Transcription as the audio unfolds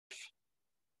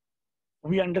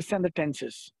we understand the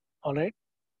tenses. All right.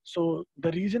 So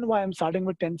the reason why I'm starting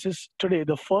with tenses today,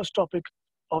 the first topic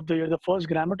of the year, the first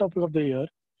grammar topic of the year,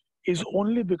 is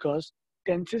only because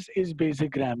tenses is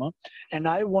basic grammar, and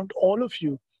I want all of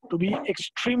you to be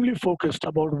extremely focused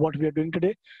about what we are doing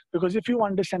today, because if you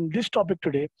understand this topic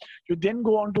today, you then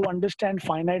go on to understand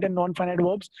finite and non-finite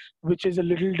verbs, which is a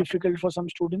little difficult for some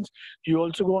students. You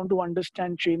also go on to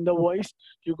understand chain the voice,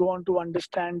 you go on to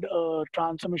understand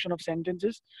transformation of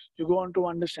sentences, you go on to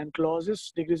understand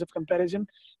clauses, degrees of comparison,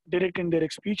 direct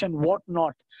indirect speech and what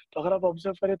not. तो अगर आप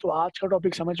observe करें तो आज का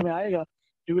topic समझ में आएगा.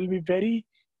 You will be very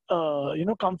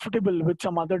comfortable with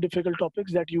some other difficult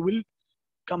topics that you will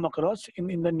come across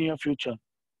in the near future.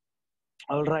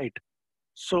 All right.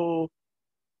 So,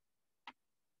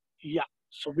 yeah.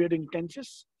 So we're doing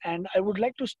tenses, and I would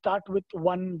like to start with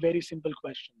one very simple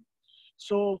question.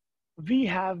 So we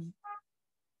have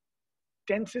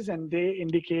tenses and they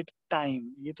indicate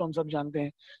time. ये तो हम सब जानते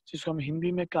हैं, जिसको हम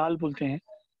हिंदी में काल बोलते हैं.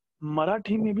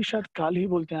 मराठी में भी शायद काल ही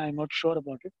बोलते हैं. I'm not sure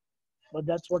about it, but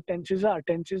that's what tenses are.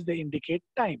 Tenses, they indicate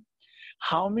time.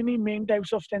 How many main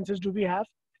types of tenses do we have?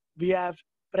 We have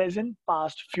present,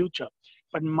 past, future.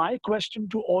 But my question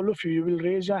to all of you will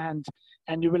raise your hands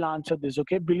and you will answer this,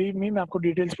 okay? Believe me, मैं आपको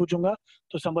details पूछूंगा,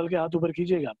 तो संभल के हाथ ऊपर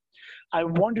कीजिएगा. I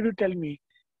want you to tell me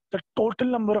the total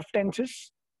number of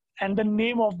tenses and the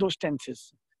name of those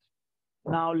tenses.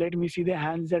 Now let me see the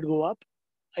hands that go up.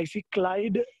 I see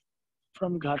Clyde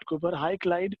from Ghatkopar. Hi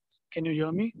Clyde, can you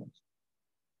hear me?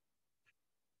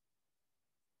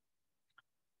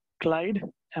 Clyde,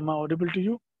 am I audible to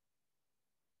you?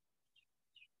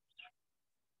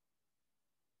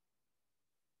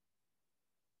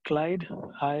 Clyde,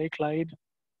 hi Clyde.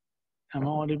 Am I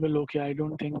audible? Okay, I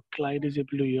don't think Clyde is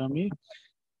able to hear me.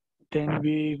 Then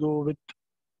we go with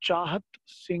Chahat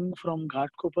Singh from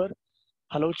Ghatkopar.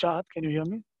 Hello Chahat, can you hear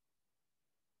me?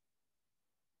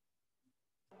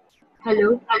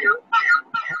 Hello.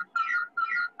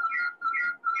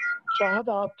 चाहत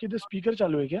आपकी तो speaker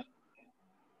चालू है क्या?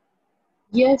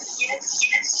 Yes.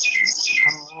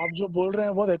 हाँ, आप जो बोल रहे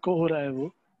हैं बहुत एको हो रहा है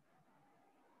वो.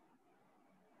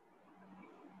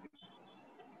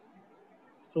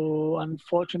 So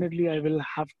unfortunately, I will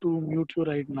have to mute you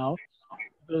right now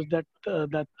because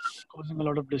that's causing a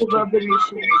lot of disturbance.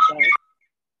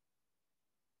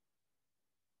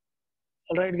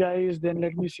 All right, guys. Then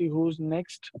let me see who's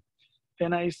next.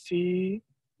 Then I see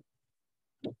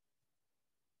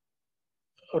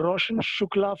Roshan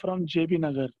Shukla from JB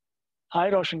Nagar. Hi,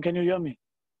 Roshan. Can you hear me?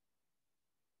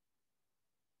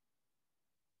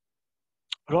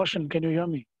 Roshan, can you hear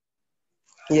me?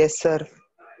 Yes, sir.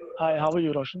 Hi, how are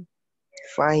you, Roshan?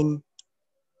 Fine.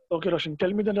 Okay, Roshan,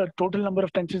 tell me the total number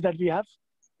of tenses that we have.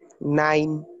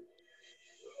 9.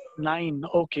 9.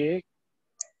 Okay.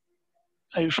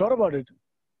 Are you sure about it?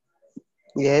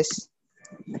 Yes.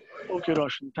 Okay,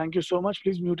 Roshan. Thank you so much.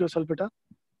 Please mute yourself, beta.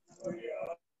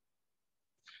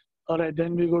 All right,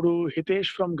 then we go to Hitesh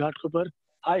from Ghatkopar.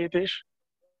 Hi, Hitesh.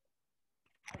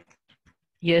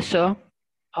 Yes, sir.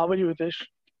 How are you, Hitesh?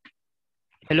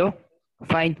 Hello.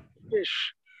 Fine. Hitesh,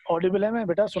 audible है मैं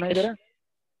बेटा? सुनाई दे रहा है?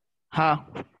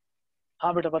 हाँ.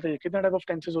 हाँ बेटा, बताइए कितने type of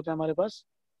tenses होते हैं हमारे पास?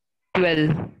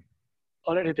 12.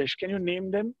 All right, Hitesh. Can you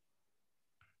name them?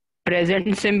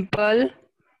 Present simple,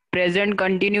 present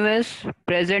continuous,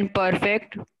 present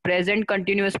perfect, present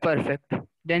continuous perfect.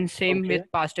 Then same Okay.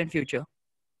 with past and future.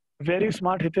 Very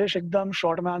smart, Hitesh. एकदम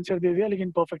short में answer दे दिया,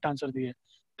 लेकिन perfect answer दिए.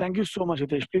 Thank you so much,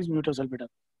 Hitesh. Please mute yourself, beta.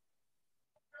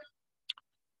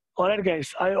 All right,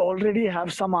 guys. I already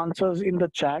have some answers in the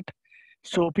chat.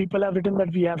 So people have written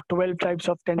that we have 12 types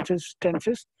of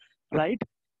tenses, right?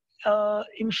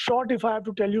 In short, if I have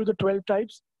to tell you the 12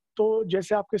 types, तो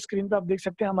जैसे आपके screen पे आप देख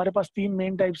सकते हैं हमारे पास 3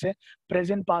 main types हैं,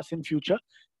 present, past and future.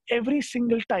 Every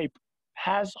single type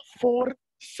has 4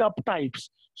 सब types.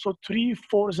 So 3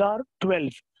 4s are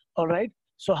 12. All right.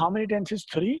 So how many tenses?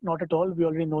 3? Not at all. We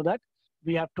already know that.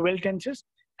 We have 12 tenses,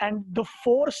 and the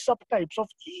 4 subtypes of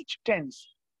each tense.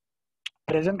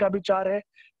 Present का भी 4 है,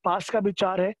 past का भी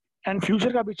 4 है, and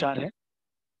future का भी 4 है.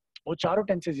 वो चारों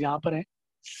टेंसेस यहाँ पर हैं.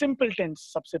 सिंपल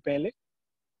टेंस सबसे पहले.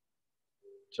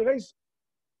 So guys,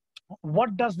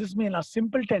 what does this mean? A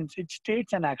simple tense, it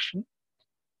states an action.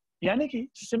 यानी कि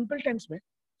सिंपल टेंस में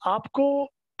आपको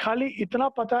खाली इतना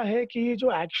पता है कि ये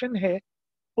जो एक्शन है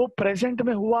वो प्रेजेंट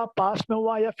में हुआ, पास्ट में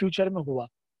हुआ या फ्यूचर में हुआ.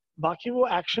 बाकी वो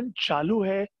एक्शन चालू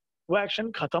है, वो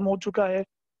एक्शन खत्म हो चुका है,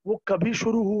 वो कभी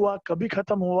शुरू हुआ, कभी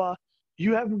खत्म हुआ.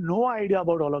 You have no idea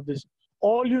about all of this.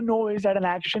 All you know is that an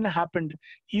action happened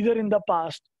either in the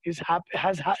past, is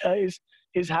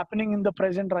happening in the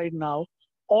present right now,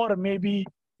 or maybe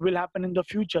will happen in the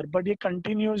future. But ये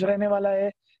continuous रहने वाला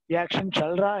है ये action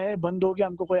चल रहा है, बंद हो गया,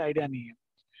 हमको कोई आइडिया नहीं है.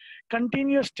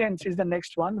 Continuous tense is the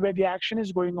next one where the action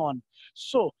is going on.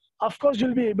 So of course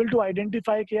you'll be able to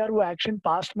identify कि यार वो action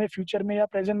past में, future में या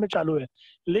present में चालू है.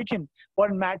 लेकिन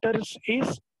what matters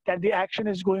is that the action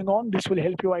is going on. This will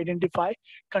help you identify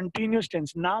continuous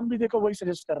tense. नाम भी देखो वही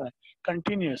suggest कर रहा है,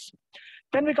 continuous.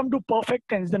 Then we come to perfect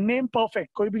tense. The name perfect.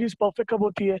 कोई भी चीज perfect कब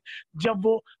होती है? जब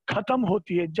वो खत्म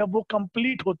होती है, जब वो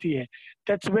complete होती है.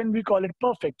 That's when we call it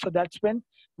perfect. So that's when,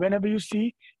 whenever you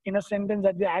see in a sentence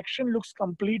that the action looks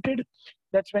completed,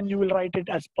 that's when you will write it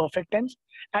as perfect tense.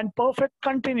 And perfect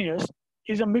continuous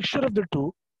is a mixture of the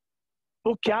two.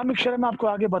 वो क्या mixture है मैं आपको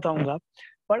आगे बताऊंगा.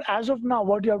 But as of now,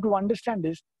 what you have to understand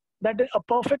is that a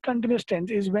perfect continuous tense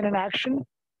is when an action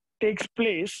takes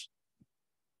place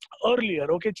earlier.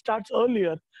 Okay, it starts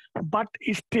earlier, but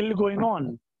is still going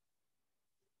on.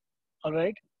 All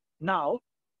right. Now,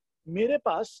 मेरे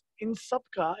पास इन सब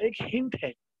का एक hint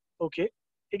है. Okay,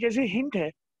 एक ऐसी hint है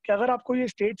कि अगर आपको ये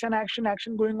states and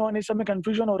action going on इस सब में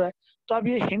confusion हो रहा है, तो आप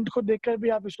ये hint को देखकर भी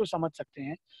आप इसको समझ सकते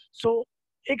हैं. So,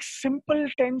 एक simple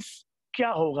tense क्या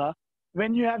होगा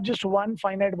when you have just one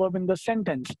finite verb in the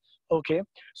sentence? Okay,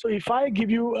 so if I give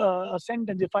you a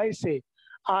sentence, if I say,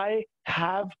 I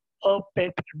have a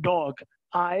pet dog.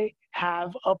 I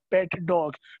have a pet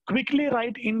dog. Quickly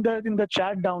write in the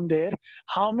chat down there,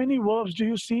 how many verbs do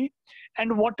you see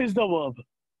and what is the verb?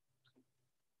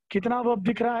 कितना verb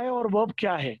दिख रहा है और verb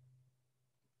क्या है?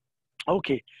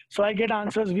 Okay, so I get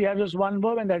answers. We have just one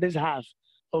verb and that is have.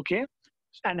 Okay,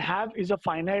 and have is a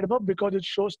finite verb because it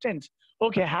shows tense.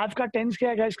 Okay, have का tense क्या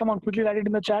है guys? Come on, quickly write it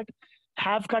in the chat.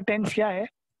 Have का tense क्या है?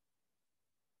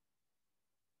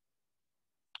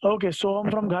 Okay, so I'm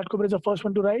from Ghatkopar is the first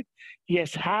one to write.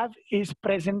 Yes, have is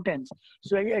present tense.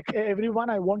 So everyone,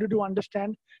 I want you to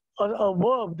understand a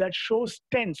verb that shows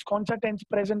tense, कौन सा tense,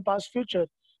 present, past, future,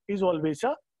 is always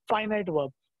a finite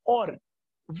verb. और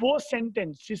वो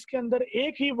sentence जिसके अंदर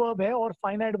एक ही verb है और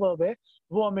finite verb है,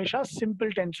 वो हमेशा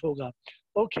simple tense होगा.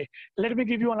 Okay, let me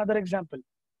give you another example.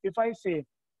 If I say,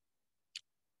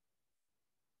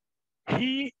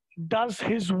 he does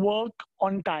his work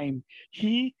on time.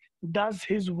 He does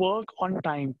his work on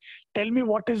time. Tell me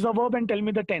what is the verb and tell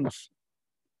me the tense.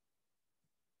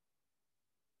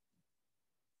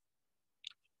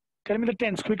 Tell me the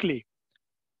tense quickly.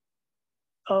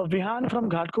 Vihan from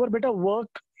Ghatkopar, beta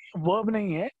work verb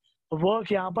नहीं है.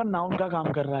 Work यहाँ पर noun का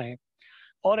काम कर रहा है.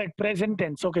 Alright, present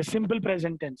tense. Okay, simple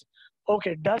present tense.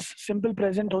 Okay, does simple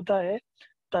present होता है.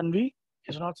 Tanvi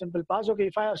is not simple past. Okay,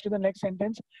 if I ask you the next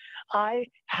sentence, I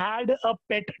had a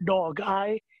pet dog.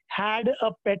 I had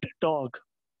a pet dog.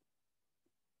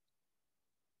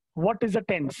 What is the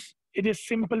tense? It is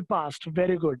simple past.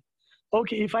 Very good.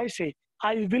 Okay, if I say,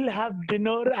 I will have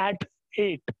dinner at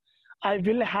 8. I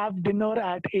will have dinner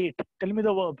at 8. Tell me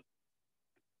the verb.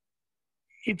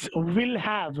 It's will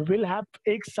have. Will have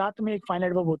एक साथ में एक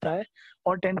finite verb होता है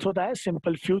और tense होता है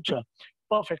simple future.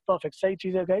 Perfect, perfect. सही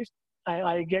चीज़ है guys.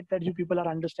 I get that you people are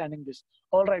understanding this.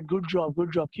 All right, good job,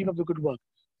 good job. Keep up the good work.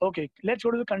 Okay, let's go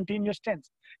to the continuous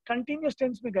tense. Continuous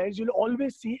tense में guys, you'll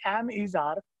always see am, is,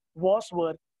 are, was,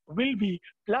 were, will be,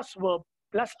 plus verb,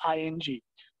 plus ing.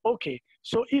 Okay,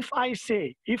 so if I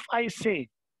say,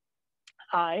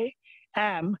 I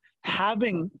am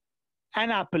having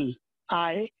an apple.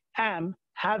 I am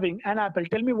having an apple.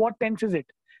 Tell me what tense is it?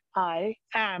 I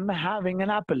am having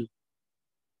an apple.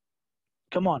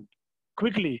 Come on,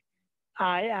 quickly.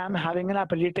 I am having an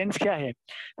apple. ये tense क्या है?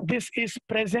 This is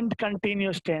present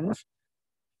continuous tense.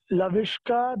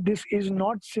 Lavishka, this is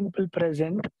not simple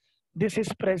present. This is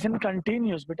present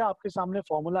continuous. बेटा आपके सामने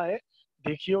formula है.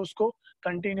 देखिए उसको.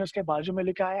 Continuous के बाजू में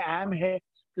लिखा है am है,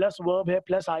 plus verb है,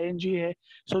 plus ing है.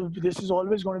 So this is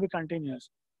always going to be continuous.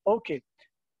 Okay.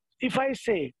 If I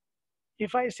say,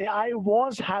 I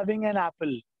was having an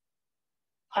apple.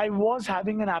 I was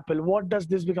having an apple. What does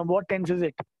this become? What tense is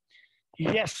it?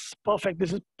 Yes, perfect.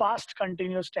 This is past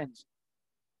continuous tense.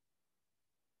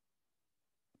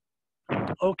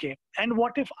 Okay. And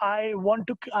what if I want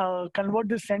to convert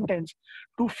this sentence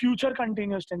to future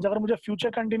continuous tense? अगर मुझे future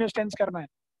continuous tense करना है,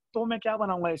 तो मैं क्या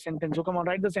बनाऊंगा इस sentence? So come on,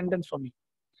 write the sentence for me.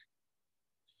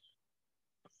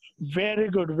 Very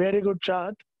good,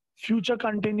 Chad. Future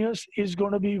continuous is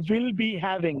going to be will be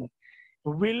having.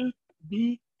 Will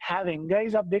be having.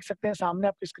 Guys, आप देख सकते हैं सामने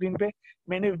आपकी स्क्रीन पे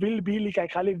मैंने will be लिखा है,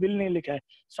 खाली will नहीं लिखा है.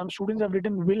 Some students have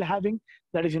written will having.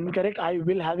 That is incorrect. I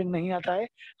will having नहीं आता है.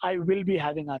 I will be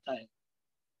having आता है.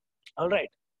 All right.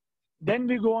 Then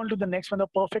we go on to the next one, the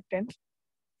perfect tense.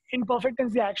 In perfect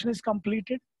tense, the action is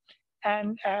completed,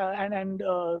 and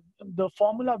the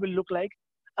formula will look like,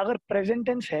 अगर present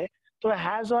tense है तो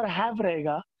has और have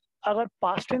रहेगा, अगर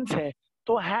past tense है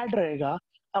तो had रहेगा,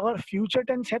 अगर फ्यूचर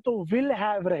टेंस है तो विल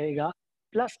हैव रहेगा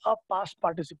प्लस अ पास्ट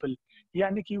पार्टिसिपल,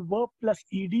 यानी कि verb plus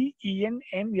ED, en,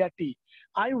 n या t.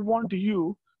 I want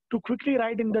you to quickly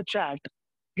right in the chat,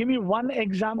 give me one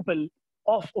example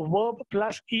of verb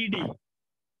plus ED.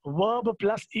 Verb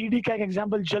plus ED का एक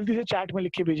example जल्दी से chat में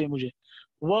लिख के भेजिए मुझे.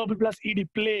 Verb plus ED,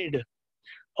 played.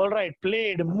 Alright,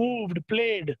 played, moved,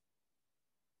 played.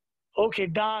 Okay,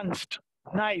 danced,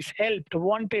 nice, helped,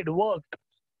 wanted, worked,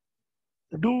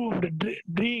 doomed,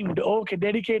 dreamed, okay,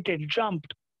 dedicated,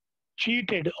 jumped,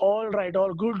 cheated. All right,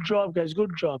 all good job guys,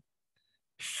 good job.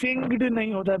 Singed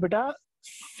नहीं होता है बेटा,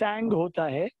 sang होता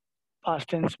है past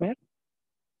tense में.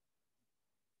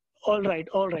 All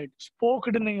right.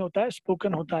 Spoked नहीं होता है,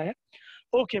 spoken होता है.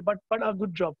 Okay, but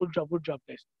good job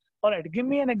guys. All right, give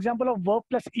me an example of verb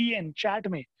plus en chat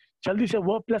में. जल्दी से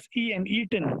verb plus en,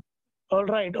 eaten. All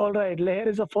right. Leher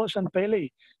is the first one, पहले ही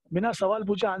बिना सवाल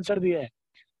पूछे आंसर दिया है.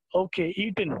 Okay,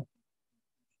 eaten.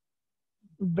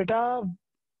 बेटा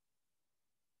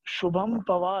शुभम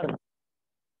पवार,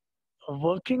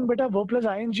 वर्किंग बेटा वर्ब प्लस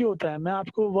आईएनजी होता है. मैं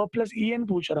आपको वर्ब प्लस en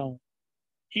पूछ रहा हूँ.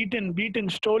 eaten, beaten,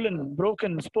 stolen,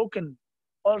 broken, spoken.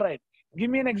 All right, give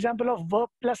me an example of verb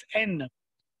plus n.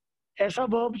 ऐसा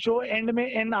verb जो end में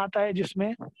n आता है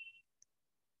जिसमें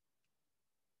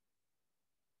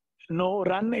no,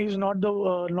 run is not the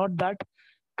not that.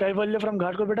 Kaivalya from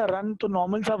घाटकोट, बेटा रन तो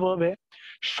नॉर्मल सा वर्ब है.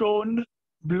 shown,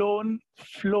 blown,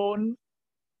 flown.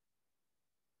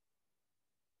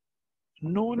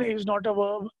 noon is not a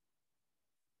verb.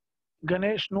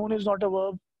 Ganesh, noon is not a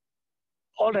verb.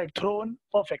 All right, thrown,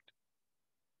 perfect.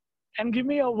 And give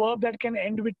me a verb that can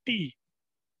end with t.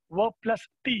 Verb plus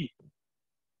t.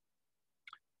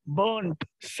 Burnt,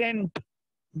 sent,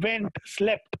 went,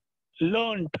 slept,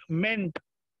 learnt, meant,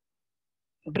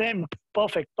 dreamt.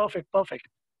 Perfect.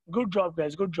 Good job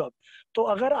guys, good job. तो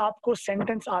अगर आपको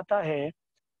sentence आता है,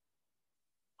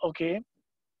 okay,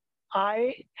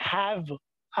 I have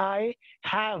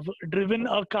driven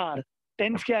a car.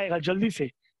 Tense क्या आएगा जल्दी से?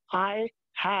 I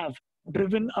have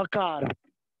driven a car.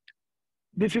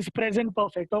 This is present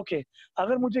perfect. Okay,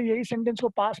 अगर मुझे यही सेंटेंस को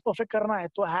पास्ट परफेक्ट करना है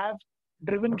तो have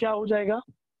driven क्या हो जाएगा?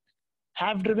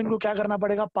 have driven को क्या करना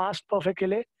पड़ेगा पास्ट परफेक्ट के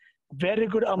लिए? Very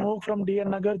good, Amok from DN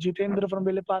Nagar, Jitendra from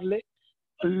Vileparle.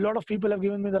 A lot of people have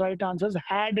given me the right answers.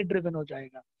 Had driven हो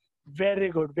जाएगा. Very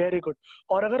good.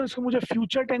 और अगर उसको मुझे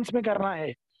फ्यूचर टेंस में करना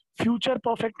है, फ्यूचर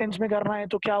परफेक्ट टेंस में करना है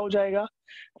तो क्या हो जाएगा?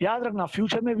 याद रखना,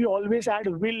 फ्यूचर में भी always add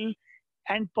will,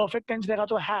 and perfect tense देगा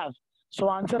तो हैव. सो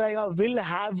आंसर आएगा will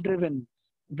have driven.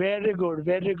 Very good,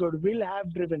 will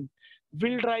have driven.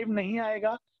 Will drive नहीं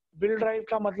आएगा. विल ड्राइव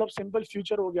का मतलब सिंपल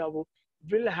फ्यूचर हो गया, वो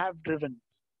will have driven.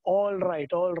 All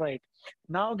right.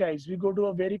 Now guys, we go to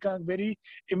a very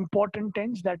important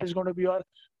tense that is going to be your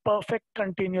perfect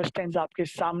continuous tense. आपके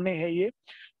सामने है ये.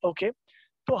 Okay,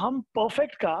 तो हम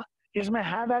perfect का इसमें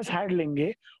have as had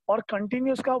लेंगे और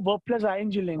continuous का verb plus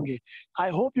ing लेंगे. I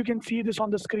hope you can see this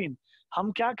on the screen.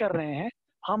 हम क्या कर रहे हैं?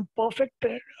 हम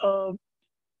perfect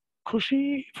खुशी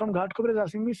from Ghatkopar is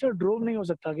asking me, sir drove नहीं हो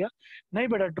सकता क्या? नहीं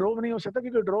बेटा, ड्रोव नहीं हो सकता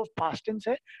क्योंकि ड्रोव पास्ट टेंस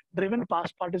है, ड्रिवन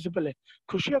पास्ट पार्टिसिपल है.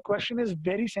 खुशी, your question is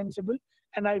very sensible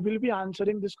and I will be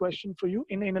answering this question for you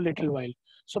in a little while.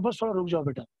 सो बस थोड़ा रुक जाओ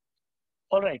बेटा.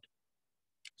 ऑलराइट,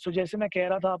 सो जैसे मैं कह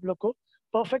रहा था आप लोग को,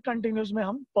 परफेक्ट कंटिन्यूस में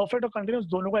हम परफेक्ट और कंटिन्यूस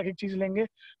दोनों को एक एक चीज लेंगे.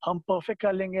 हम परफेक्ट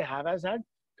कर लेंगे हैव एज हैड,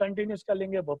 कंटिन्यूस कर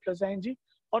लेंगे वर्ब प्लस आईएनजी,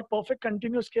 और परफेक्ट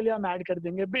कंटिन्यूस के लिए हम ऐड कर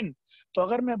देंगे बिन. तो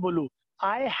अगर मैं बोलूं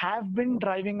I have been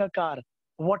driving a car,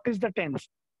 what is the tense?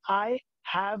 I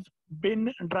have been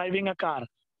driving a car.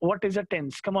 What is the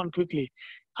tense? Come on quickly.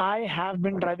 I have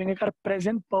been driving a car,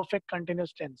 present perfect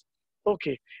continuous tense.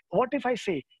 Okay, what if I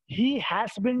say he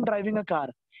has been driving a car?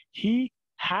 He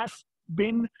has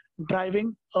been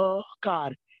driving a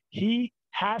car. He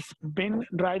has been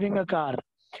driving a car.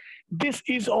 This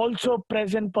is also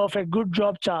present perfect. Good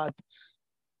job, Chad.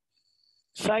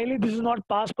 Siley, this is not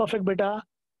past perfect, beta.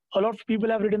 A lot of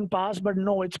people have written past, but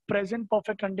no, it's present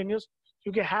perfect continuous,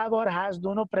 क्योंकि have और has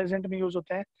दोनों present में use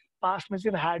होते हैं, past में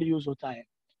सिर्फ had use होता है.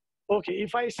 Okay,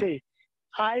 if I say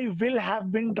I will have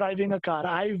been driving a car,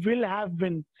 I will have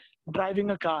been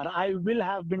driving a car, I will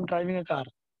have been driving a car.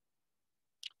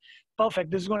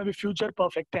 Perfect. This is going to be future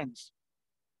perfect tense.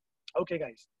 Okay,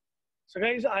 guys. So,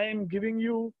 guys, I am giving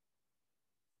you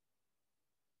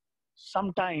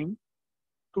some time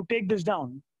to take this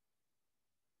down.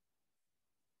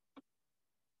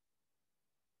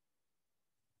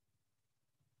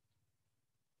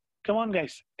 Come on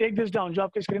guys, take this down. जो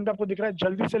आपके screen पे आपको दिख रहा है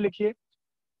जल्दी से लिखिए.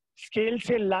 स्केल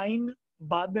से लाइन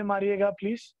बाद में मारिएगा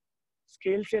प्लीज.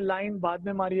 स्केल से लाइन बाद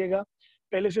में मारिएगा.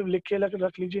 पहले सिर्फ लिख के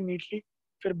रख लीजिए नीटली,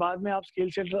 फिर बाद में आप स्केल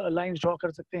से लाइन ड्रॉ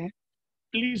कर सकते हैं.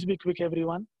 Please be quick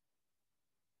everyone.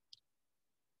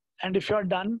 And if you're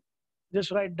done,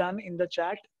 just write done in the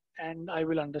chat and I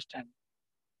will understand.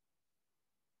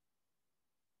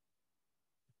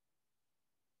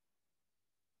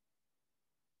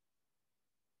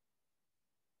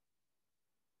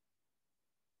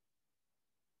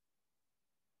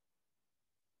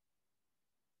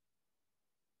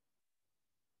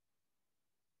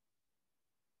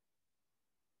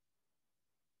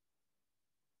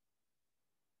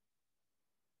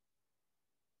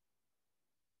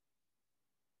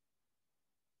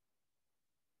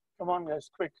 Come on guys,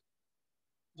 quick.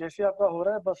 जैसे आपका हो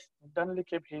रहा है बस डन लिख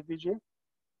के भेज दीजिए.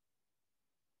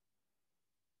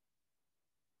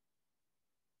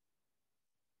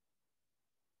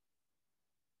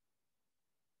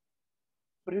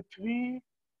 Prithvi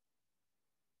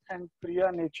and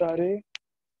Priya Nechare,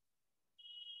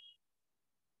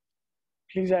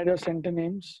 please add your center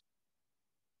names.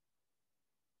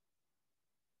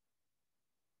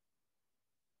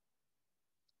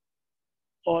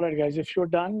 All right, guys, if you're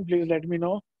done, please let me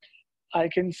know. I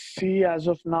can see as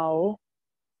of now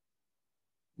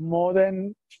more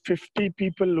than 50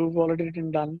 people who've already written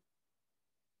done.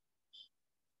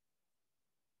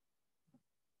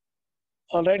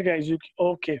 All right, guys,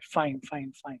 okay, fine.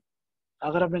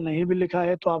 अगर आपने नहीं भी लिखा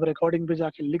है तो आप recording पे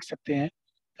जाके लिख सकते हैं.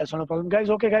 That's not a problem, guys.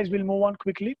 Okay, guys, we'll move on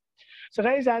quickly. So,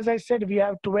 guys, as I said, we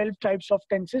have 12 types of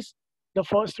tenses. The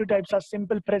first 3 types are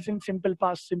simple present, simple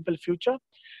past, simple future.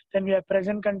 Then we have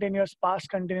present continuous, past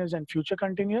continuous, and future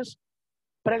continuous.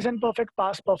 Present perfect,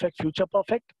 past perfect, future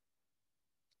perfect.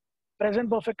 Present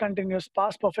perfect continuous,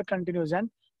 past perfect continuous, and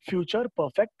future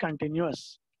perfect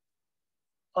continuous.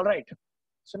 All right.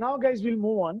 So now, guys, we'll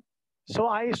move on. So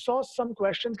I saw some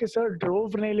questions कि sir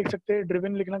drove नहीं लिख सकते,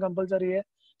 driven लिखना compulsory है.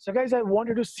 So guys, I want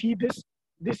you to see this.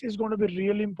 This is going to be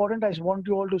really important. I want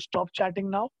you all to stop chatting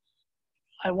now.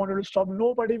 I want you to stop.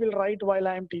 Nobody will write while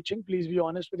I am teaching. Please be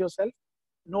honest with yourself.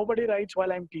 Nobody writes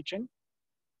while I am teaching.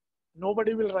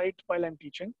 Nobody will write while I am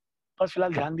teaching. बस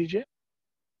फिलहाल ध्यान दीजिए.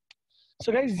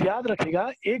 So guys, याद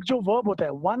रखिएगा एक जो verb होता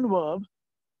है, one verb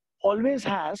always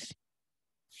has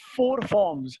 4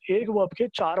 forms. एक verb के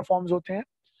 4 forms होते हैं.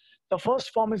 The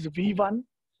first form is V1,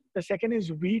 the second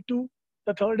is V2,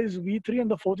 the third is V3,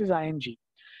 and the fourth is ing.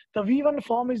 The V1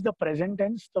 form is the present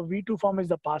tense, the V2 form is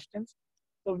the past tense,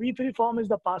 the V3 form is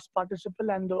the past participle,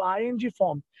 and the ing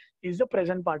form is the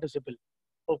present participle.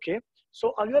 Okay,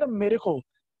 so अगर मेरे को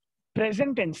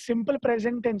present tense, simple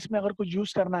present tense में अगर कुछ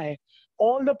use करना है,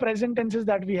 all the present tenses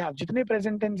that we have, जितने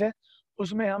present tense है,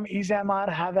 उसमें हम is, am,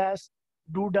 are, have as,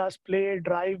 do, does, play,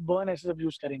 drive, burn ऐसे सब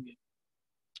use करेंगे.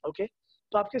 Okay,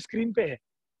 तो आपके स्क्रीन पे है.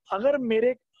 अगर मेरे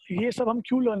ये सब हम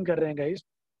क्यों लर्न कर रहे हैं guys?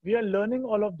 We are learning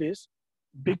all of this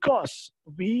because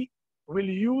we will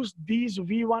use these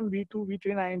V1, V2,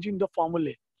 V3 and ing in the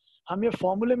फॉर्मूले. हम ये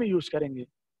फॉर्मूले में यूज करेंगे.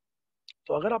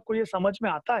 तो अगर आपको ये समझ में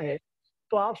आता है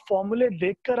तो आप फॉर्मूले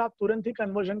देखकर आप तुरंत ही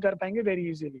कन्वर्जन कर पाएंगे वेरी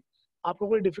इजीली. आपको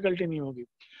कोई डिफिकल्टी नहीं होगी.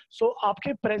 सो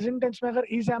आपके प्रेजेंट टेंस में अगर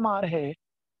इज, एम, आर है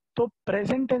तो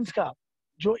प्रेजेंट टेंस का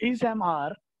जो इज, एम,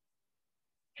 आर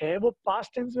है वो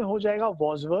पास्ट टेंस में हो जाएगा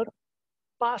was were,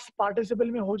 पास्ट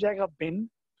पार्टिसिपल में हो जाएगा been,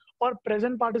 और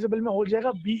प्रेजेंट पार्टिसिपल में हो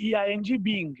जाएगा being,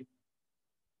 being.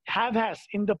 Have has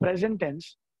in the present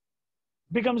tense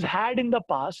becomes had in the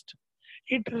past.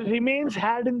 It remains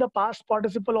had in the past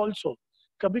participle also.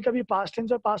 कभी कभी past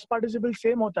tense और past participle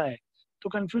सेम होता है तो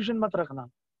कंफ्यूजन मत रखना,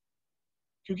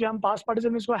 क्योंकि हम past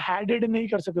participle में इसको haded नहीं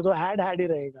कर सकते, तो had ही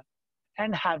रहेगा.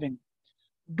 And having,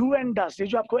 do and does, ये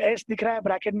जो आपको s दिख रहा है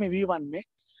ब्रैकेट में V1 में,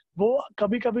 वो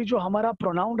कभी कभी जो हमारा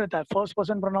प्रोनाउन रहता है, first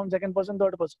person pronoun, second person,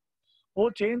 third person, वो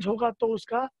चेंज होगा तो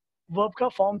उसका वर्ब का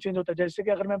फॉर्म चेंज होता है. जैसे कि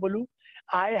अगर मैं बोलूं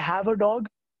I have a dog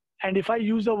and if I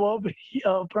use a verb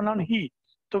pronoun ही,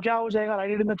 तो क्या हो जाएगा?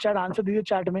 Right it in the chat, answer दीजिए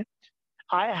चैट में.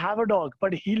 I have a dog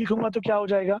but he लिखूंगा तो क्या हो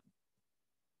जाएगा?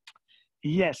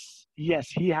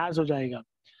 यस ही हैज हो जाएगा.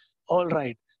 ऑल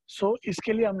राइट, सो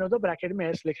इसके लिए हमने तो ब्रैकेट में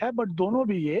एस लिखा है, बट दोनों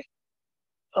भी ये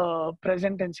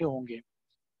प्रेजेंट टेंस से होंगे.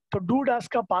 तो do does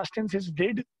का past tense is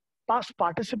did, past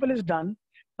participle is done,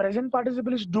 present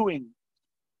participle is doing.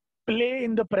 Play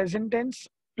in the present tense,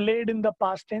 played in the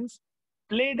past tense,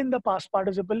 played in the past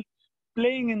participle,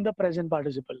 playing in the present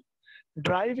participle.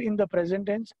 Drive in the present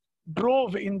tense,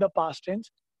 drove in the past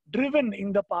tense, driven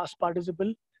in the past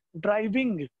participle,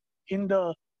 driving in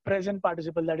the present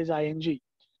participle, that is ing.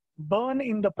 Burn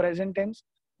in the present tense,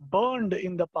 burned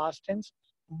in the past tense,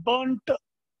 burnt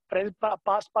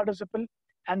past participle,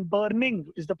 and burning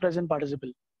is the present participle.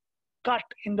 Cut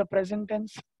in the present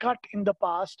tense, cut in the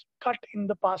past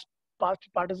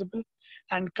participle,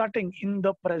 and cutting in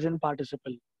the present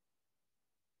participle.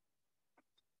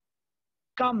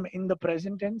 Come in the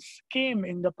present tense, came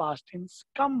in the past tense,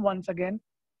 come once again,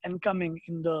 and coming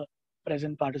in the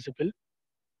present participle.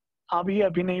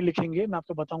 अभी नहीं लिखेंगे, मैं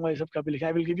आपको बताऊंगा ये सब कभी लिखा.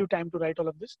 I will give you time to write all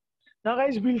of this. Now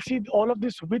guys, we'll see all of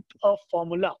this with a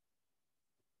formula.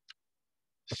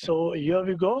 So here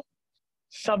we go.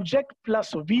 Subject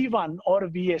plus V1 or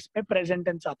VS में present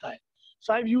tense आता है.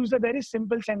 So I've used a very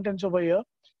simple sentence over here.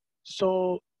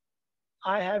 So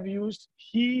I have used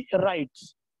he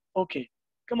writes. Okay,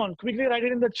 come on, quickly write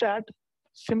it in the chat.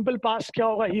 Simple past क्या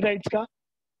होगा he writes का?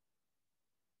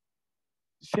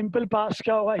 Simple past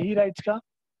क्या होगा he writes का?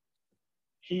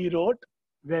 He wrote.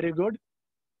 Very good.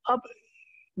 अब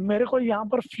मेरे को यहाँ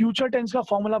पर future tense का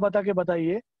formula बता के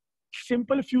बताइए.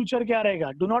 Simple future क्या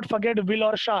रहेगा? Do not forget will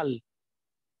or shall.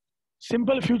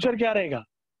 Simple future क्या रहेगा?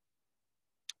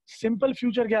 Simple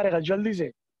future क्या रहेगा? जल्दी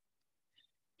से.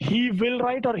 He will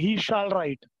write or he shall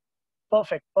write.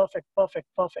 Perfect, perfect, perfect,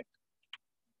 perfect.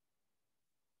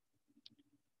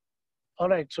 All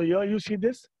right, so here you see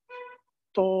this.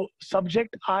 तो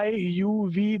subject I,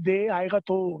 you, we, they आएगा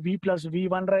तो V plus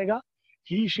V1 रहेगा.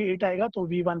 He, she, it आएगा तो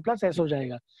V1 plus S हो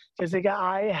जाएगा. जैसे कि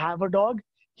I have a dog,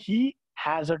 he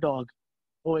has a dog.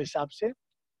 वो हिसाब से.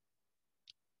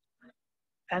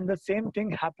 And the same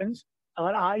thing happens.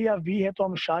 अगर I या we है तो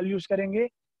हम shall use करेंगे.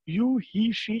 You,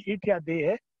 he, she, it या they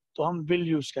है तो हम will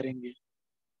use करेंगे.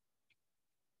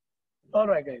 All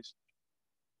right, guys.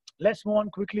 Let's move on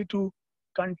quickly to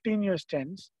continuous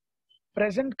tense.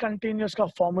 Present continuous का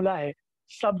formula है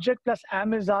subject plus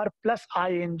am is are plus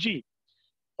ing.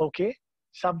 Okay,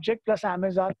 subject plus am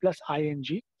is are plus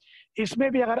ing. इसमें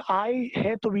भी अगर I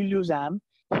है तो we'll use am,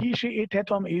 he, she, it है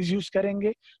तो हम is use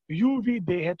करेंगे, you, we,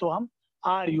 they है तो हम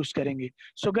are use करेंगे.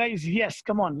 So guys, yes,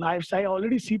 come on. I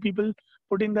already see people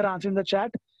putting their answer in the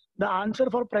chat. The answer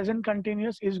for present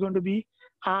continuous is going to be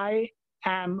I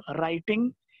am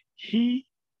writing, he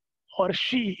or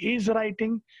she is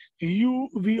writing, you,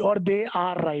 we, or they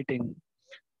are writing.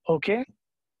 Okay.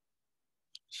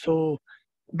 So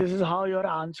this is how your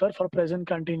answer for present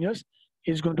continuous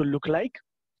is going to look like.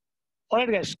 All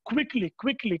right, guys, quickly,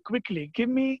 give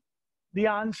me the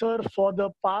answer for the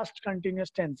past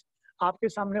continuous tense. आपके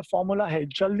सामने formula है,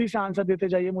 जल्दी से answer देते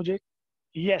जाइए मुझे.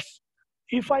 Yes,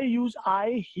 if I use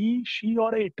I, he, she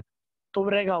or it, तो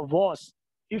रहेगा was.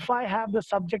 If I have the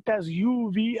subject as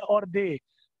you, we or they,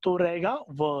 तो रहेगा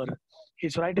were.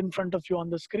 It's right in front of you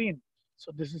on the screen.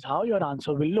 So this is how your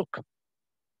answer will look.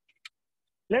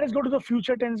 Let us go to the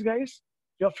future tense, guys.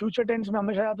 Your future tense में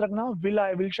हमेशा याद रखना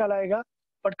will shall आएगा,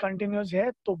 but continuous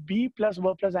है तो be plus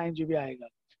verb plus ing भी आएगा.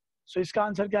 So इसका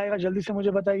आंसर क्या आएगा जल्दी से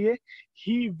मुझे बताइए.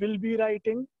 He will be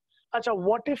writing. अच्छा,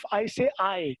 what if I say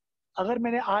I? अगर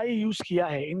मैंने I use किया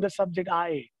है in the subject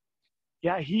I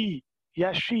या he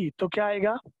या she तो क्या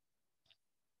आएगा?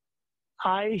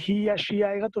 I, he या she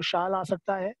आएगा तो shall आ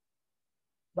सकता है.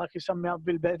 बाकी सब में आप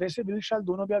will, वैसे will shall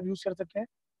दोनों भी आप use कर सकते हैं.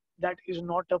 That is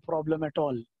not a problem at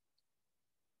all.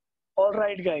 All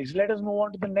right, guys, let us move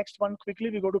on to the next one quickly.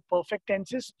 We go to perfect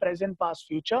tenses, present, past,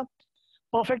 future.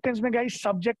 Perfect tense में guys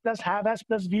subject plus have as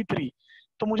plus V3.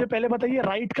 तो मुझे पहले बताइए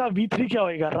right का V3 क्या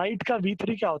होएगा? Right का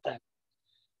V3 क्या होता है?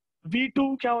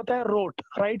 V2 क्या होता है? Wrote.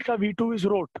 Right का V2 is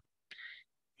wrote.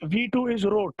 V2 is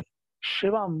wrote.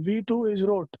 Shivam, V2 is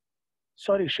wrote.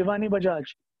 Sorry, Shivani Bajaj.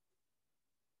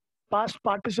 Past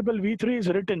participle V3 is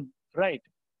written. Right.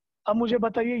 अब मुझे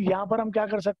बताइए यहाँ पर हम क्या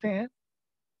कर सकते हैं?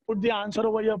 Put the answer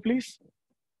over here, please.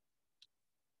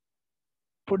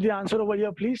 Put the answer over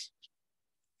here, please.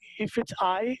 If it's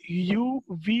I, you,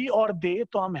 we or they,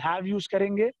 तो हम have use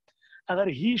करेंगे.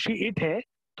 अगर he, she, it है,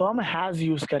 तो हम has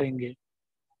use करेंगे.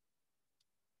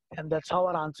 And that's how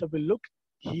our answer will look.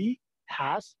 He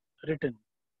has written.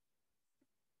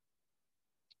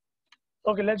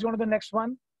 Okay, let's go to the next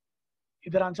one.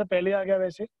 इधर answer पहले आ गया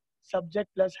वैसे. Subject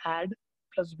plus had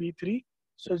plus V3.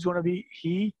 So it's going to be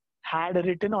he had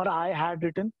written or I had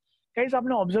written. Guys,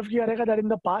 आपने observe किया रहेगा that in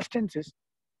the past tenses,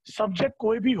 subject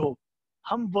कोई भी हो,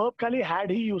 हम verb खाली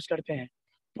had ही use करते हैं.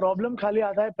 Problem खाली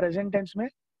आता है present tense में,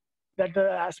 that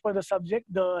as per the subject,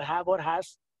 the have or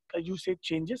has का usage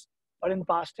changes. But in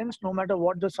past tense, no matter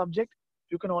what the subject,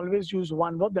 you can always use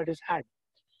one verb, that is had.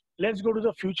 Let's go to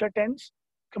the future tense.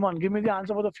 Come on, give me the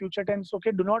answer for the future tense.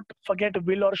 Okay, do not forget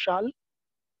will or shall.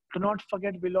 Do not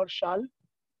forget will or shall.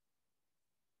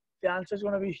 The answer is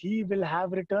going to be he will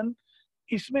have written.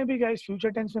 इसमें भी guys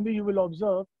future tense में भी you will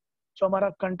observe जो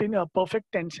हमारा continue perfect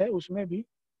tense है उसमें भी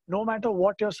no matter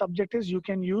what your subject is you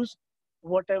can use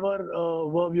whatever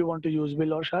verb you want to use,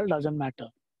 will or shall, doesn't matter.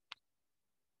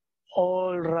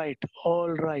 All right.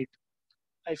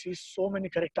 I see so many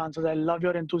correct answers. I love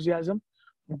your enthusiasm.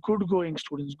 Good going,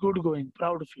 students. Good going.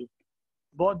 Proud of you.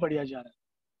 बहुत बढ़िया जा रहा है.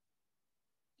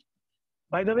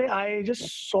 By the way, I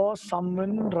just saw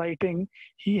someone writing,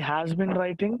 he has been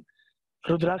writing.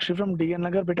 Rudraksha from DN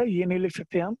नगर, बेटा ये नहीं लिख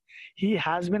सकते हम. ही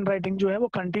हैज बीन राइटिंग जो है वो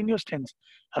कंटिन्यूअस टेंस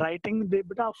राइटिंग.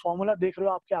 बेटा आप फॉर्मूला देख रहे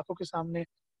हो आपके आंखों के सामने,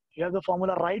 you have the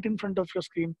formula right in front of your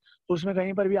screen. तो उसमें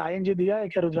कहीं पर भी आईएनजी दिया है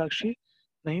क्या रुद्राक्षी?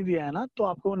 नहीं दिया है ना, तो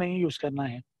आपको नहीं यूज करना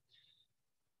है.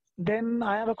 Then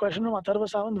I have a question from Atharva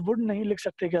Sawant. Would नहीं लिख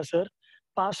सकते क्या सर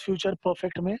पास्ट फ्यूचर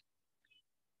परफेक्ट में?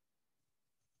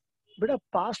 बेटा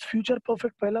पास्ट फ्यूचर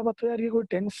परफेक्ट पहला बात तो यार ये कोई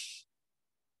टेंस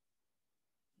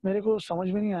मेरे को समझ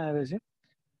में नहीं आया वैसे.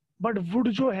 बट वुड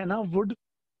जो है ना, वुड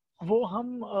वो हम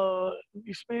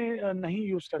इसमें नहीं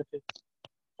यूज करते.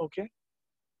 ओके,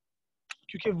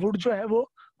 क्योंकि वुड जो है वो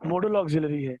मॉडल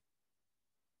ऑक्सिलरी है.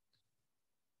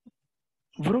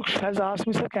 वृक्ष has asked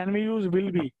me sir can we use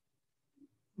will be?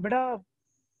 बेटा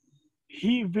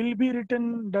he will be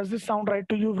written, does this sound right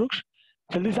to you वृक्ष?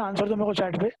 जल्दी से आंसर दो मेरे को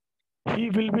चैट पे. He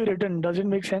will be written, does it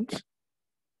make sense?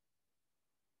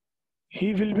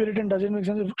 He will be written, does it make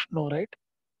sense वृक्ष? No right.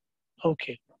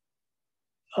 Okay.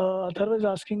 Atharva is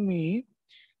asking me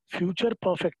future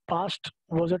perfect past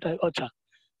was a type. अच्छा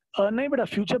नहीं बेटा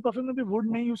future perfect में भी would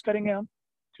नहीं use करेंगे हम,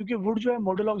 क्योंकि वुड जो है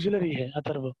मॉडल ऑक्सिलरी है.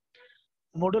 अथर्व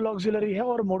मॉडल ऑक्सिलरी है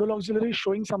और model auxiliary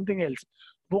showing something else.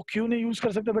 वो क्यों नहीं यूज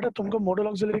कर सकते बेटा? तुमको मॉडल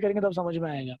ऑक्सिलरी करेंगे तब समझ में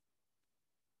आएगा.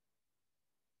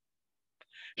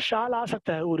 शाल आ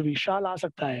सकता है, उर्वी शाल आ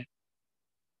सकता है.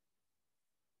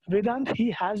 वेदांत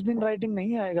ही हैज बीन राइटिंग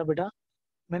नहीं आएगा बेटा.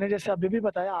 मैंने जैसे अभी भी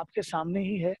बताया आपके सामने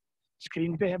ही है,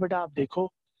 स्क्रीन पे है बेटा, आप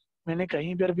देखो. मैंने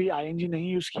कहीं पर भी आईएनजी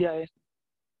नहीं यूज किया है.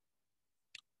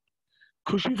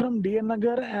 खुशी from DN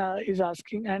Nagar is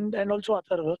asking and also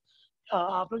Atharva,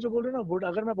 आप लोग जो बोल रहे हो ना वुड,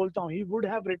 अगर मैं बोलता हूँ ही वुड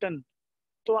हैव रिटन,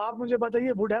 तो आप मुझे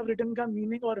बताइए वुड हैव रिटन का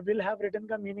मीनिंग और विल हैव रिटन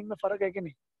का मीनिंग में फर्क है कि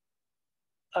नहीं?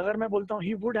 अगर मैं बोलता हूँ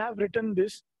he would have written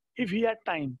this if he had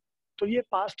time, तो ये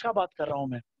पास्ट का बात कर रहा हूँ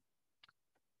मैं,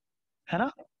 है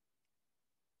ना?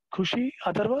 खुशी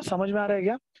अथर्व समझ में आ रहा है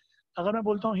क्या? अगर मैं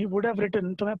बोलता हूँ ही वुड हैव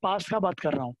रिटन तो मैं पास्ट का बात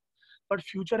कर रहा हूँ, बट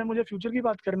फ्यूचर है, मुझे फ्यूचर की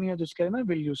बात करनी है तो इसके लिए मैं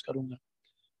विल यूज करूंगा.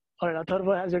 All right,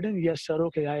 Atharva has written, yes sir,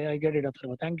 okay, I get it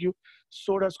Atharva, thank you.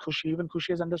 So does Khushi, even Khushi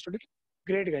has understood it.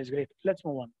 Great guys, great. Let's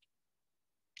move on.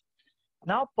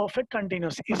 Now perfect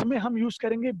continuous, इसमें हम use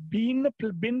करेंगे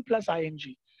been plus ing.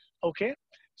 Okay,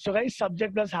 so guys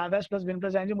subject plus have as plus been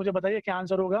plus ing. मुझे बताइए क्या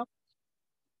answer होगा?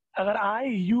 अगर I,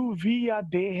 you, we या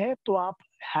they है तो आप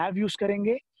have यूज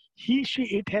करेंगे. he, she,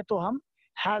 it है तो हम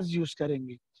has यूज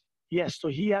करेंगे. Yes, so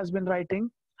he has been writing,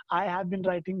 I have been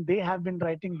writing, they have been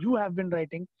writing, you have been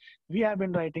writing, we have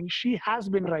been writing, she has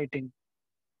been writing.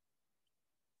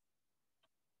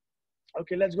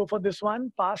 Okay, let's go for this one.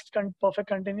 Past perfect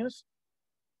continuous.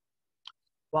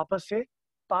 वापस से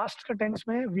past tense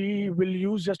में we will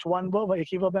use just one verb. एक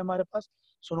ही verb है हमारे पास.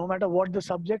 So no matter what the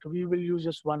subject, we will use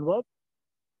just one verb.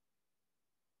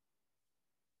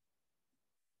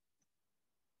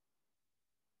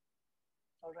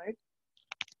 All right.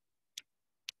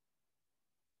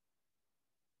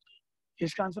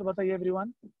 इसका answer बताइए everyone.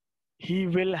 He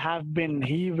will have been.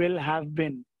 He will have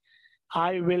been.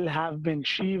 I will have been.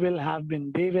 She will have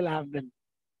been. They will have been.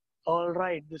 All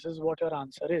right. This is what your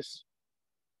answer is.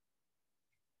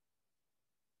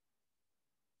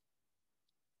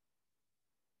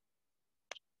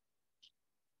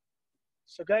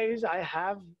 So guys, I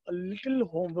have a little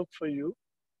homework for you.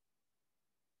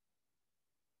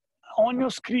 On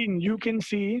your screen, you can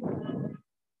see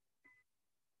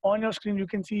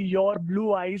your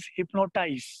blue eyes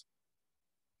hypnotize.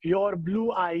 Your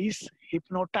blue eyes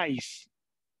hypnotize.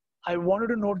 I want you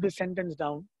to note this sentence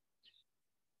down.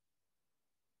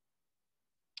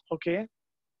 Okay.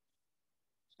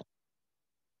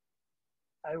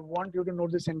 I want you to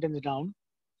note this sentence down.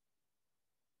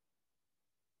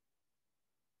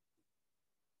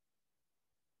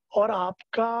 और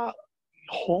आपका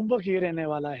homework ये रहने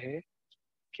वाला है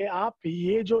कि आप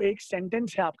ये जो एक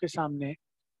सेंटेंस है आपके सामने,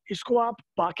 इसको आप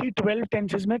बाकी 12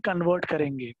 टेंसेस में कन्वर्ट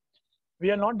करेंगे. We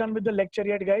are not done with the lecture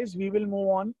yet guys, we will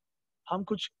move on. हम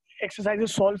कुछ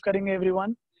एक्सरसाइजेस सॉल्व करेंगे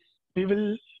everyone.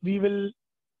 We will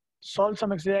solve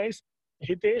some exercise.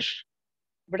 Hitesh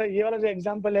बेटा ये वाला जो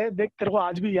एग्जांपल है देख, तेरे को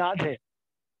आज भी याद है,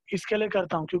 इसके लिए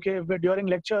करता हूँ क्योंकि during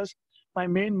lectures my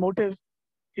main motive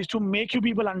is to make you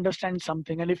people understand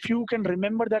something, and if you can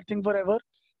remember that thing forever,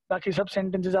 बाकी सब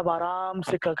sentences आप आराम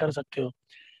से कर सकते हो.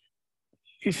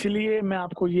 इसलिए मैं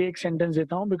आपको ये एक sentence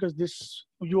देता हूँ because this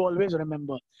you always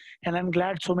remember, and I'm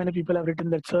glad so many people have written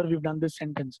that sir we've done this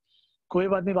sentence. कोई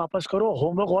बात नहीं, वापस करो,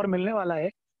 homework और मिलने वाला है.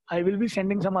 I will be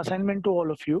sending some assignment to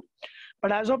all of you,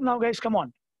 but as of now guys, come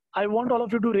on, I want all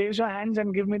of you to raise your hands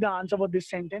and give me the answer for this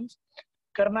sentence.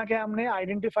 करना क्या हमने?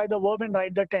 Identify the verb and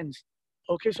write the tense.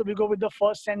 Okay, so we go with the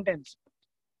first sentence.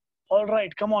 All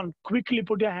right, come on, quickly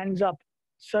put your hands up.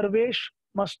 Sarvesh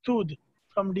Mastood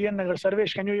from DN Nagar.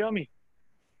 Sarvesh, can you hear me?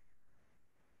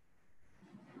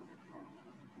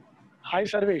 Hi,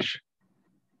 Sarvesh.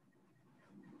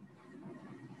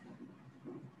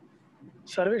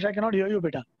 Sarvesh, I cannot hear you,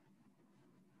 beta.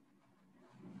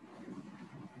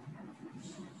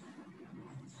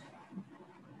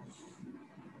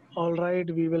 All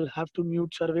right, we will have to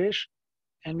mute Sarvesh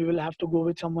and we will have to go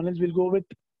with someone else. We'll go with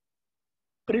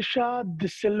Prisha De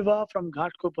Silva from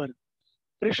Ghatkopar.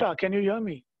 Prisha, can you hear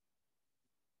me?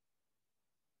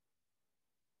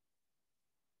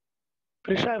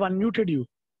 Prisha, I've unmuted you.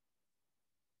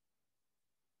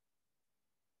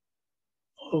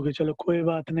 Okay, चलो कोई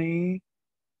बात नहीं.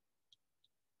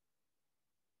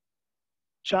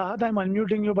 चाहत, I'm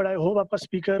unmuting you, but I hope आपका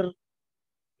speaker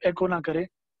echo ना करे.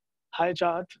 Hi,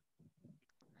 चाहत.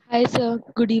 Hi sir,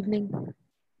 good evening.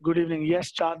 Good evening.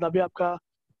 Yes, चाहत, अभी आपका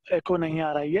echo नहीं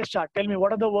आ रहा है. Yes, चाहत, tell me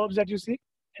what are the verbs that you see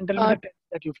and tell me the tense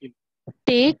that you feel.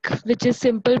 Take, which is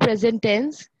simple present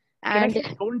tense, Can I and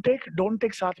say don't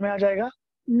take साथ में आ जाएगा?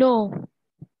 no,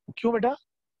 क्यों बेटा?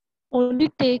 only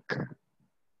take.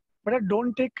 बेटा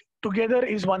don't take together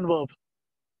is one verb.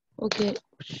 Okay.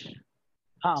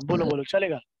 हाँ बोलो बोलो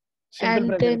चलेगा. Simple And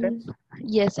present then tense.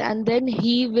 yes, and then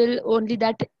he will, only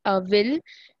that will,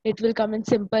 it will come in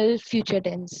simple future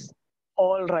tense.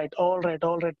 All right, all right,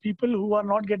 all right. People who are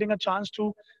not getting a chance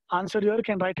to answer here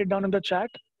can write it down in the chat.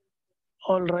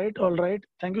 All right, all right.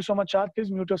 Thank you so much, Chad. Please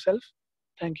mute yourself.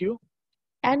 Thank you.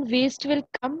 And waste will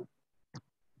come.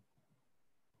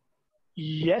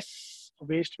 Yes,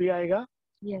 waste भी आएगा.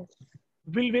 Yes.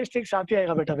 Will waste एक साथ ही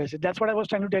आएगा बेटा वैसे. That's what I was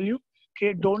trying to tell you.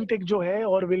 कि don't take जो है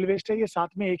और will waste है ये साथ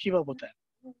में एक ही verb होता है.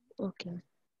 Okay.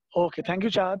 Okay, thank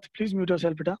you, Chad. Please mute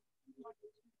yourself, बेटा.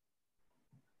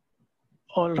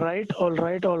 All right, all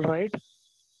right, all right.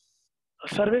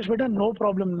 Sarvesh बेटा no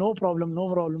problem, no problem, no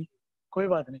problem. कोई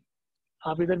बात नहीं.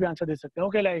 आप इधर भी आंसर दे सकते हैं.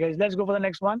 Okay, guys, let's go for the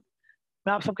next one.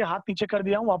 मैं आप सबके हाथ नीचे कर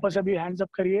दिया हूँ. वापस अभी hands up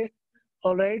करिए.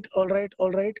 All right, all right,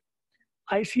 all right.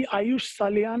 I see Ayush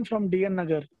Salian from DN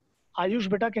Nagar. Ayush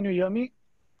बेटा, can you hear me?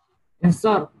 Yes,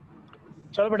 sir.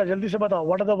 चलो बेटा जल्दी से बताओ.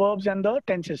 What are the verbs and the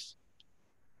tenses?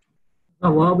 The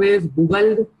verb is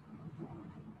Googled.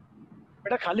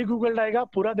 बेटा खाली Googled आएगा.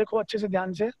 पूरा देखो अच्छे से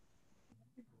ध्यान से.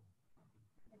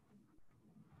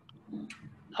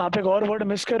 आप एक और वर्ड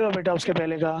मिस कर रहे हो बेटा उसके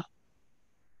पहले का.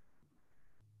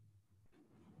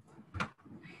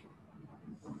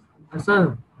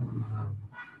 Sir,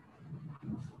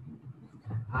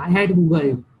 I had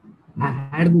Googled. I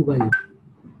had Googled.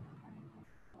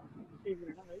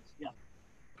 Yeah.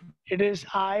 It is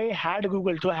I had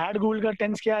Google. तो had Google का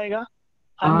tense क्या आएगा?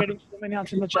 I'm getting so many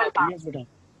answers in the chat. Yes बेटा.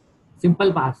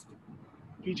 Simple past.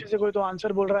 पीछे से कोई तो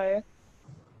आंसर बोल रहा है.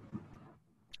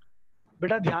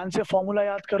 बेटा ध्यान से फॉर्मूला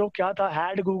याद करो. क्या था?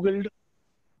 had googled.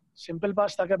 सिंपल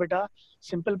पास्ट था क्या बेटा?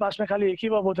 सिंपल पास्ट में खाली एक ही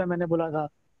वर्ब होता है, मैंने बोला था.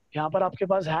 यहाँ पर आपके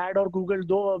पास had और googled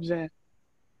दो वर्ब्स हैं.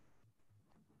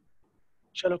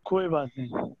 चलो कोई बात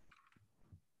नहीं.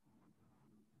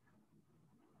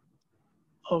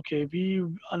 Okay,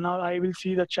 now I will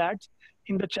see the chats.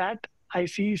 In the chat, I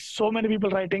see so many people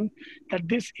writing that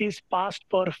this is past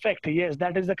perfect. Yes,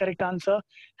 that is the correct answer.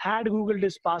 Had googled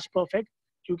is past perfect.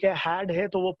 क्योंकि had है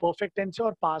तो वो perfect tense है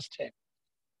और past है.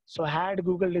 So had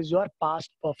googled is your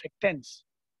past perfect tense.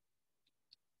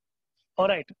 All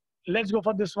right, let's go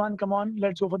for this one. Come on,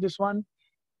 let's go for this one.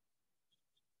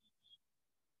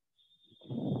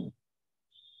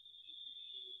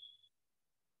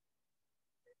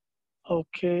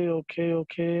 Okay, okay,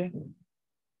 okay.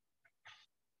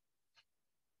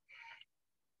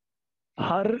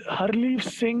 Harleaf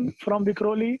Singh from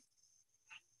Vikhroli.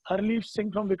 Harleaf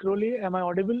Singh from Vikhroli. Am I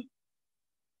audible?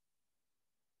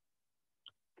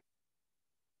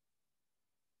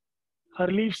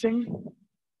 Harleaf Singh.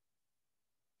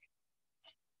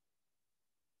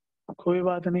 कोई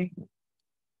बात नहीं.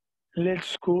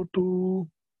 Let's go to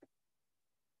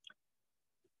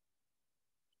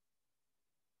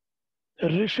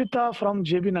Rishita from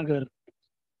JB Nagar.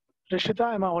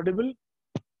 Rishita, am I audible?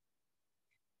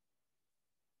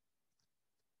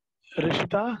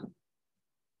 Rishita,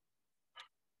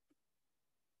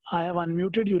 I have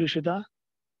unmuted you, Rishita.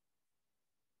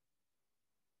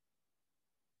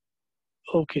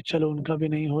 Okay, चलो उनका भी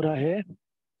नहीं हो रहा है.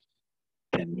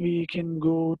 Then we can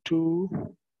go to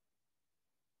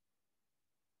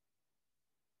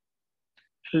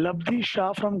Labdhi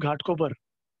Shah from Ghatkopar.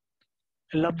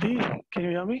 Labdhi, can you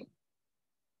hear me?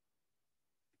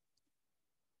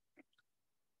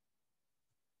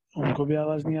 उनको भी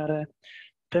आवाज नहीं आ रहा है.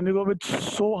 Then we go with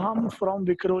Soham from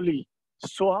Vikhroli.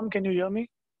 Soham, can you hear me?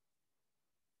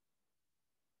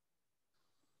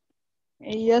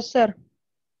 Yes, sir.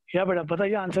 या बेटा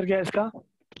बताइए आंसर क्या है इसका?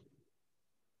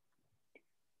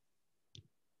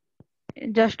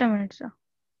 Just a minute, sir.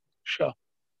 Sure.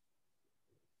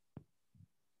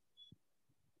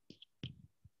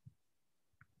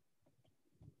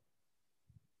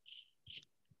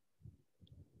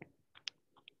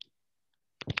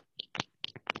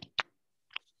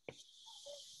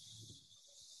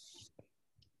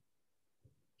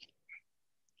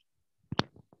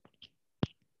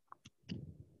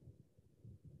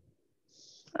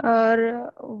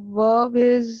 Our verb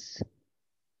is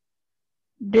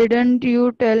didn't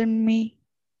you tell me?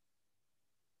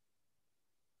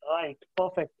 Right,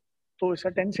 perfect. तो इसका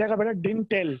टेंस क्या बेटा? Didn't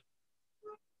tell.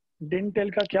 Didn't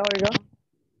tell का क्या होएगा?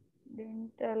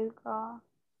 Didn't tell का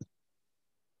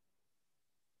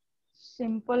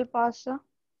simple past, sir.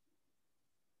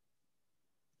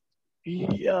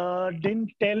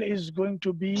 Didn't tell is going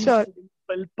to be Sir.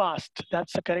 simple past.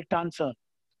 That's the correct answer.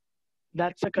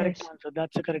 That's the correct Yes. answer.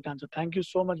 That's the correct answer. Thank you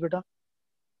so much, beta.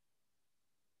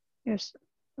 Yes.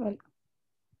 Well.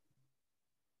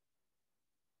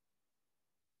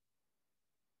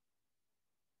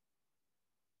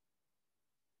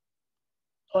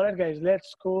 All right, guys,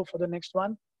 let's go for the next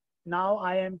one. Now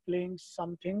I am playing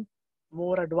something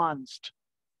more advanced.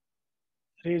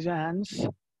 Raise your hands.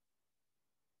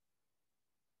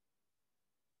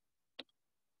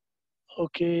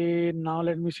 Okay, now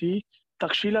let me see.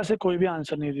 Takshila से कोई भी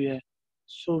answer नहीं दिया है.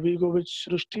 So we go with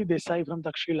Srushti Desai from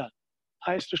Takshila.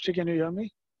 Hi, Srushti, can you hear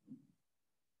me?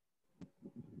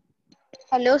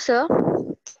 Hello, sir.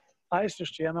 Hi,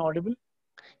 Srushti, am I audible?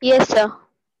 Yes, sir.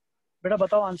 बेटा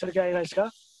बताओ answer क्या आएगा इसका?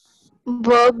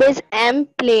 Verb is am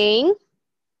playing.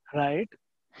 Right.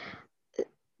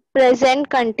 Present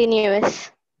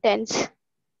continuous tense.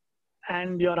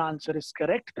 And your answer is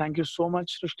correct. Thank you so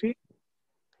much, Srushti.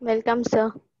 Welcome,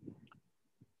 sir.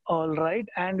 All right,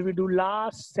 and we do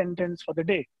last sentence for the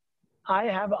day. I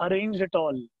have arranged it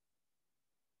all.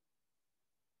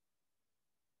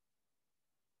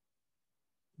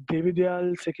 देवी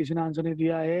दयाल से किसी ने answer नहीं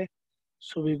दिया है,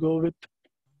 so we go with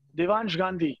Devansh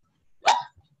Gandhi.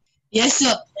 Yes,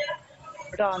 sir.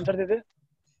 बेटा answer they they.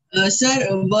 Sir,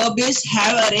 verb is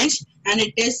have arranged and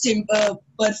it is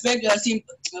perfect,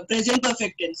 present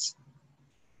perfect tense.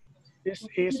 This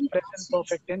is present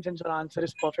perfect tense and your answer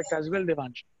is perfect as well,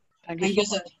 Devansh. Thank you Thank so you,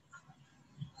 sir. much.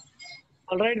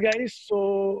 All right, guys,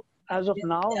 so as of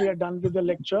now, we are done with the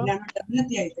lecture.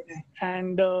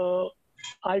 And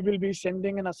I will be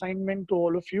sending an assignment to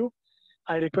all of you.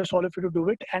 I request all of you to do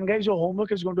it. And guys, your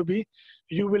homework is going to be,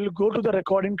 you will go to the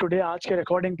recording today. आज के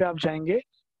recording पे आप जाएंगे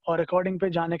और recording पे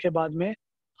जाने के बाद में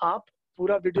आप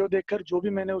पूरा वीडियो देखकर जो भी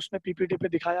मैंने उसमें PPT पे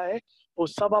दिखाया है वो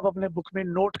सब आप अपने बुक में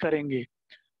नोट करेंगे.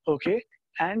 Okay?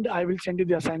 And I will send you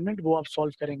the assignment. वो आप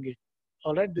solve करेंगे.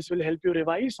 All right? This will help you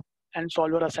revise and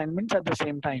solve your assignments at the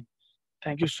same time.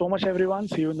 Thank you so much, everyone.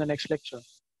 See you in the next lecture.